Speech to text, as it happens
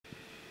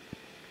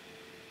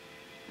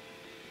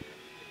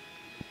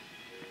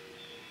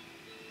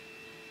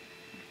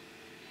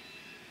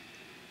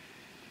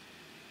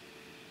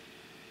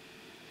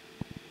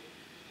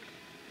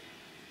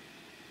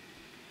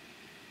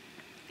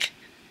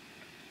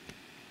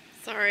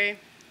Sorry.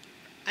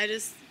 I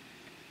just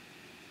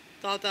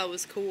thought that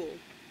was cool.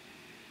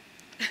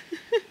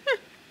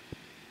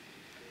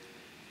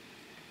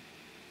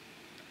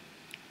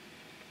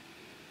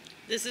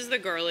 This is the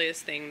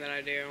girliest thing that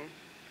I do.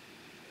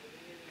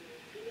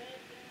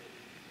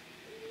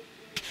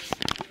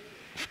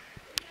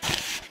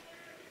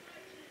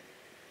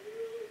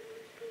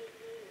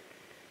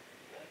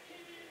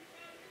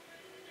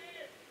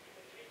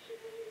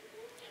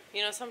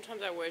 You know,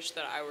 sometimes I wish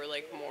that I were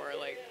like more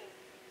like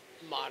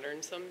modern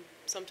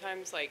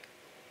sometimes like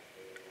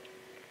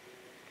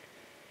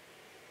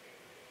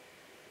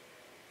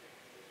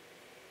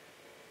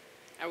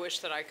I wish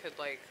that I could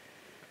like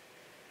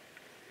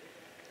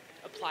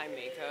apply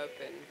makeup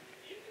and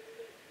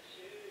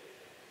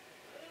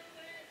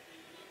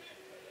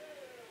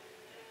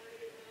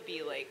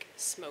be like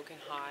smoking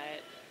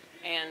hot.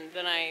 And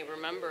then I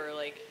remember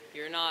like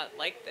you're not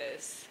like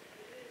this.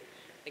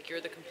 Like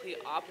you're the complete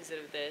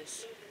opposite of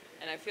this.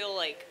 And I feel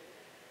like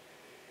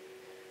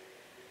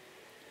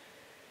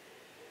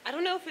I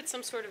don't know if it's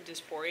some sort of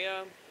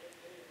dysphoria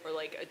or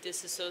like a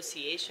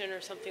disassociation or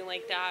something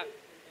like that.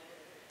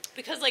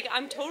 Because like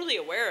I'm totally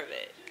aware of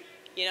it,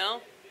 you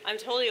know? I'm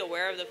totally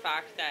aware of the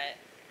fact that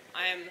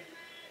I'm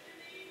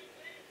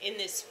in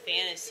this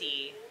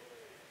fantasy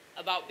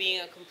about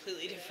being a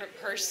completely different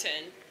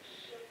person.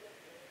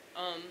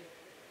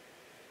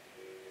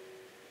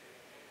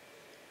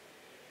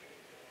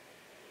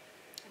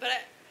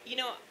 But you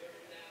know,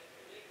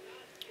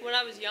 when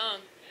I was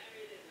young,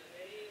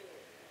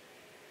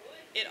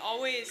 it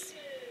always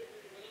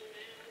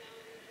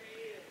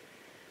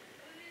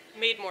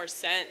made more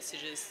sense to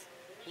just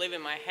live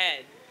in my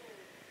head.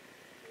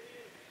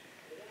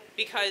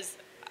 Because,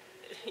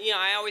 you know,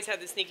 I always had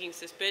the sneaking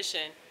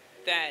suspicion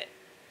that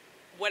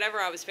whatever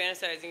I was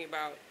fantasizing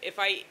about, if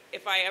I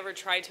ever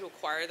tried to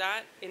acquire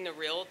that in the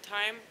real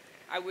time,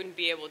 I wouldn't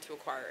be able to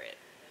acquire it.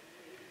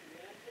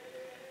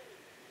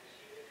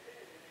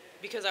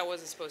 Because I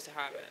wasn't supposed to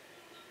have it.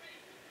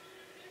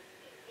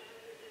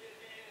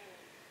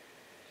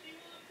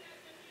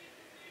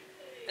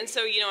 And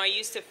so, you know, I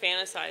used to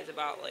fantasize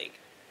about, like,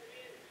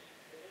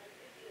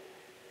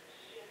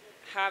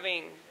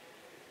 having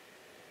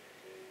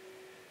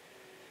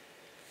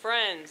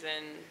friends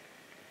and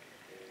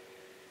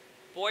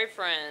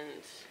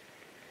boyfriends.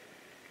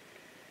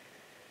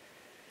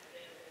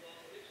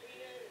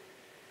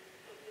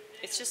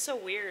 It's just so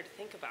weird to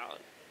think about.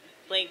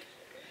 Like,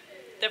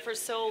 that for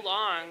so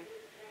long,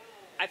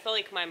 I felt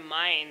like my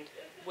mind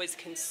was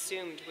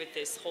consumed with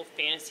this whole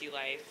fantasy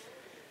life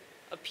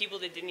of people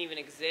that didn't even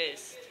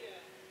exist.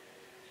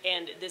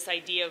 And this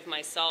idea of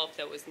myself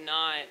that was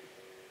not...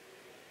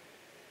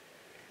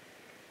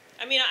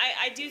 I mean,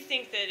 I do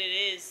think that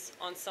it is,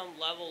 on some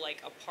level,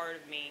 like, a part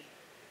of me.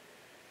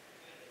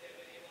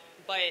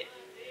 But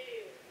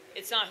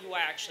it's not who I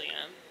actually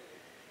am.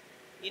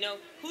 You know,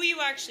 who you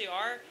actually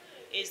are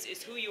is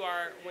who you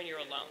are when you're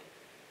alone.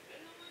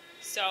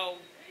 So,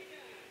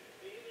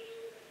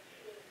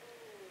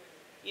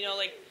 you know,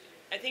 like,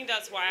 I think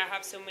that's why I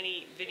have so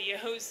many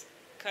videos,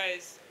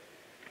 because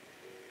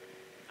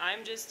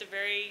I'm just a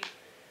very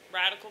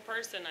radical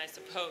person, I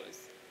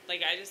suppose.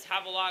 Like, I just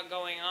have a lot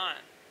going on.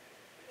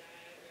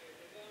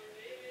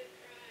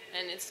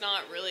 And it's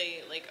not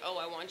really like, oh,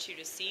 I want you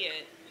to see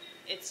it.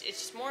 It's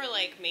just more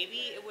like,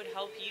 maybe it would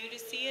help you to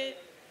see it.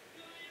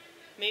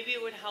 Maybe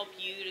it would help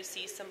you to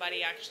see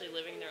somebody actually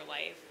living their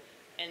life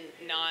and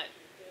not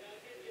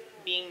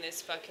being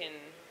this fucking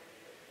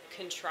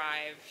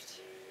contrived,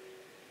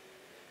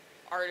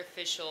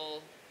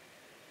 artificial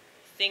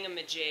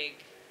thingamajig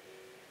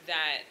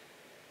that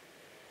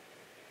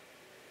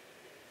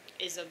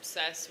is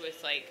obsessed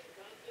with, like,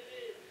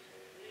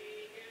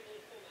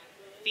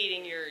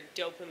 feeding your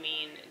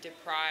dopamine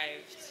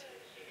deprived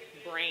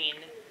brain.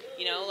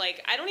 You know,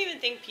 like, I don't even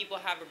think people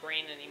have a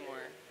brain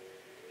anymore.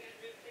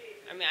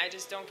 I mean, I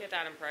just don't get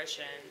that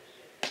impression.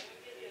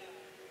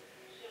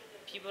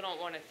 People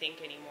don't want to think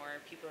anymore.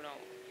 People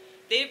don't...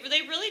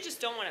 They really just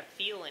don't want to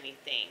feel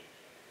anything.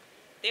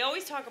 They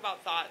always talk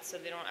about thoughts, so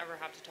they don't ever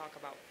have to talk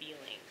about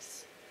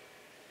feelings.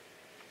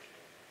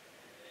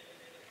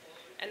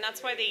 And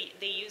that's why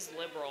they use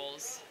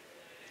liberals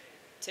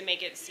to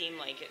make it seem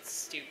like it's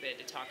stupid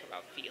to talk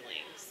about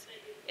feelings.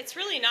 It's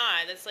really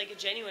not. That's like a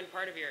genuine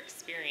part of your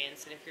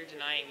experience, and if you're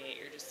denying it,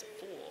 you're just a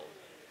fool.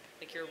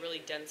 Like, you're a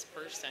really dense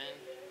person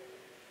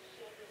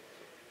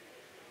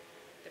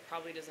that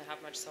probably doesn't have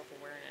much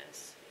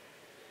self-awareness.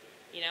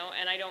 You know,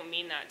 and I don't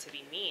mean that to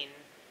be mean.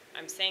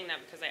 I'm saying that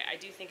because I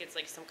do think it's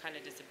like some kind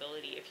of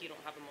disability if you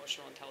don't have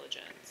emotional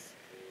intelligence.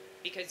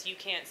 Because you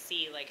can't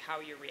see, like, how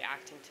you're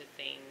reacting to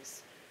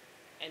things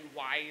and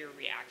why you're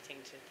reacting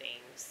to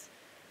things.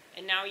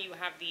 And now you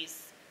have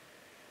these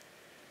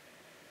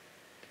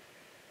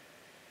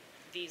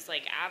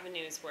like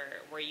avenues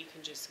where you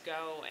can just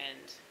go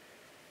and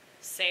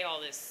say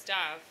all this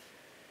stuff,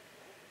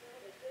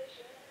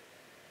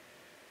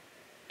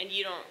 and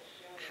you don't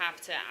have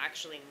to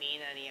actually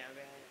mean any of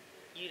it.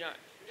 You don't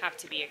have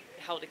to be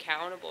held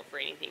accountable for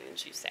anything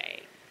that you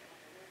say.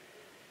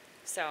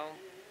 So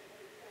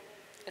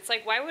It's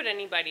like, why would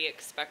anybody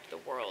expect the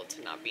world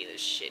to not be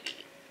this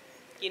shitty?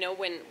 You know,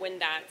 when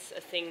that's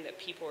a thing that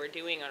people are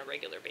doing on a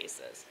regular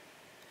basis.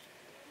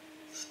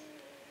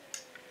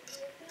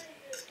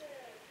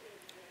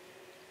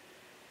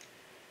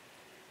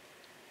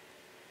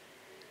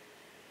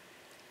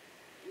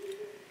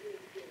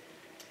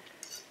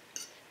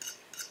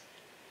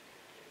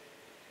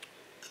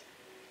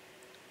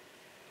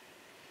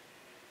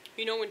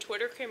 You know, when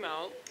Twitter came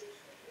out,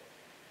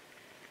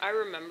 I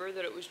remember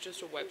that it was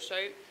just a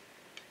website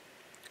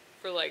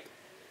for, like,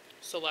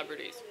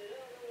 celebrities.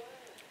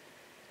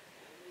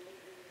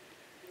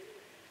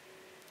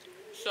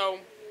 So,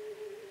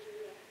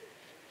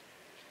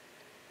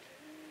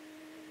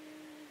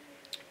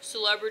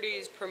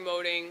 celebrities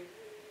promoting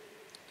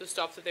the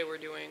stuff that they were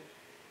doing.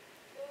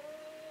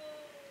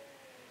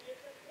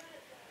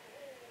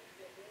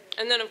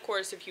 And then, of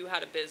course, if you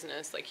had a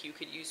business, like, you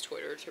could use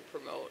Twitter to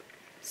promote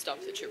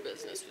stuff that your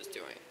business was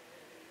doing.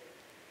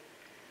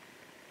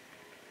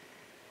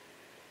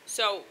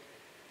 So,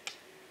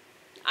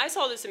 I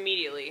saw this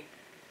immediately,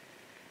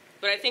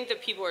 but I think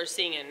that people are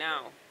seeing it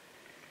now.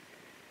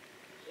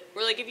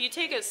 Where, like, if you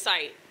take a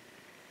site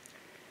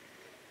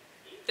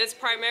that's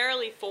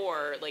primarily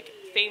for, like,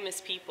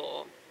 famous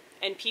people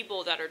and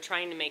people that are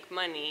trying to make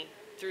money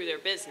through their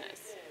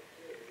business,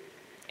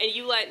 and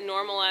you let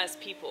normal-ass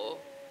people,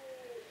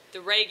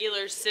 the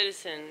regular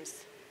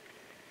citizens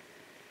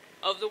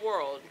of the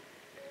world,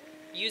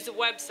 use a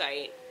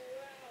website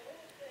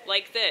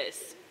like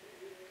this,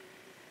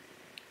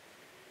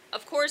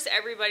 of course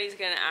everybody's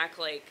gonna act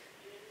like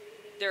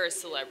they're a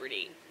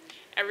celebrity.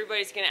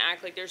 Everybody's gonna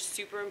act like they're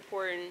super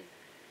important.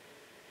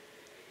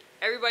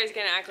 Everybody's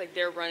gonna act like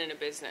they're running a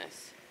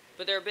business,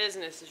 but their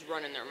business is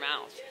running their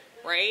mouth,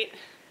 right?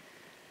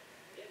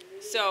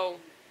 So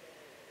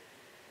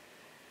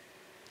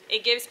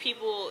it gives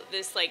people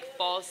this, like,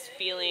 false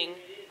feeling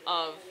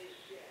of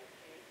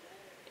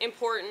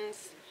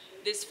importance,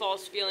 this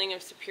false feeling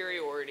of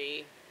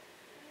superiority.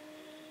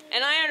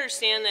 And I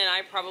understand that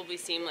I probably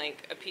seem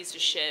like a piece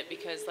of shit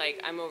because,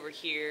 like, I'm over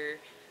here,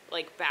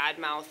 like,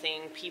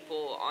 bad-mouthing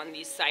people on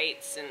these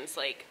sites, and it's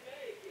like,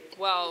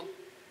 well,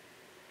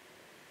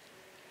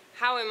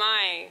 how am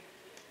I,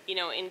 you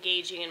know,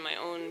 engaging in my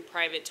own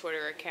private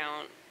Twitter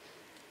account?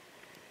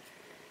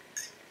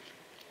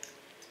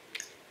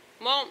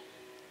 Well,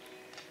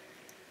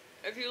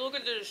 if you look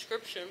at the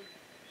description,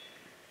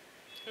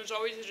 there's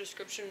always a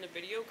description in the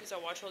video because I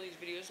watch all these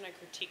videos and I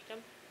critique them.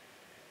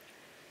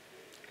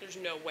 There's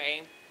no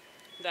way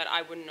that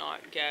I would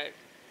not get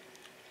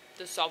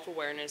the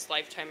Self-Awareness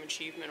Lifetime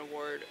Achievement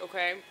Award,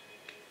 okay?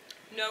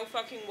 No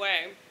fucking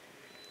way.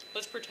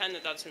 Let's pretend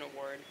that that's an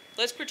award.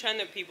 Let's pretend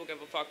that people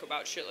give a fuck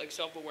about shit like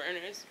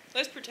self-awareness.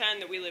 Let's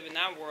pretend that we live in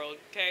that world,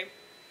 okay?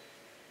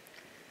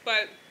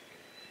 But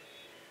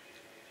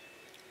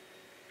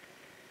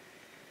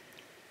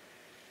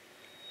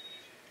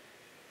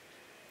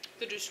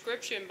the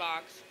description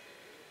box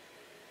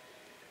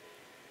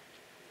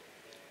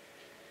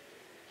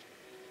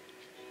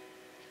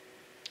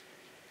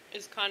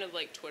is kind of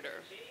like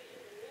Twitter.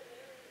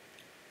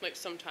 Like,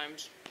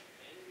 sometimes.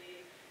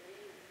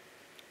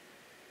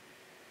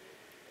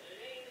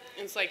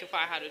 It's like if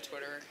I had a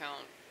Twitter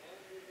account,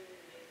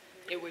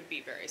 it would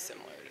be very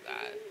similar to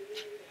that.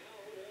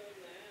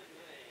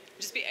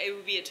 It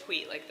would be a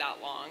tweet like that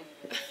long.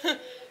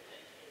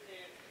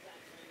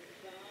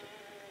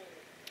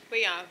 But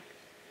yeah.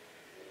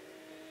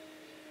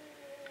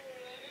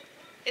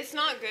 It's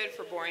not good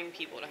for boring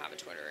people to have a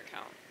Twitter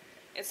account.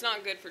 It's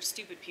not good for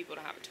stupid people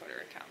to have a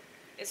Twitter account.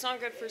 It's not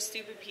good for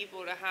stupid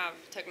people to have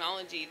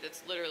technology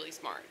that's literally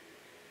smart.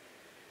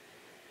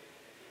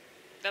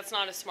 That's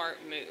not a smart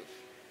move.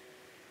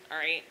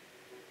 Alright?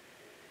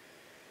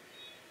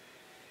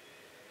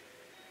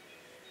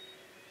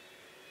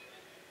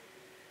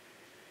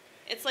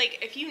 It's like,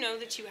 if you know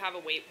that you have a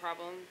weight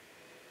problem,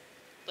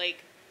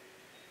 like,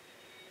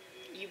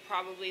 you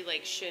probably,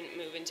 like, shouldn't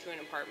move into an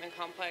apartment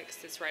complex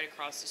that's right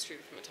across the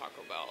street from a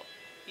Taco Bell.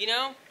 You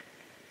know?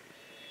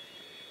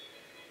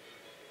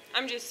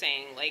 I'm just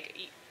saying, like,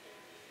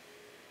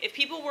 if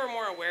people were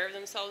more aware of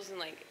themselves and,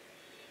 like,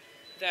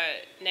 the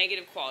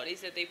negative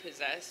qualities that they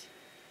possess,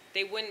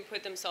 they wouldn't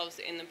put themselves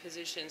in the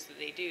positions that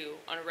they do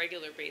on a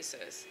regular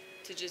basis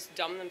to just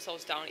dumb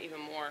themselves down even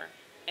more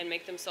and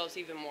make themselves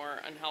even more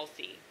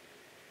unhealthy.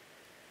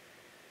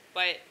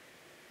 But,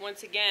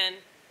 once again,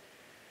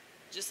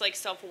 just like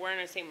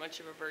self-awareness ain't much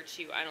of a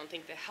virtue, I don't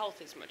think that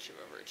health is much of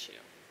a virtue.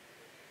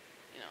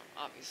 You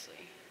know,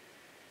 obviously.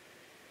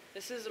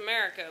 This is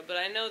America, but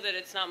I know that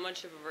it's not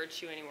much of a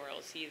virtue anywhere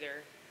else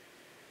either.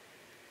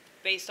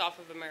 Based off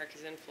of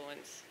America's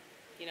influence.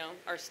 You know,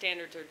 our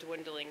standards are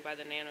dwindling by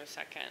the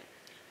nanosecond.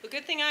 The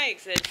good thing I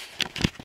exist.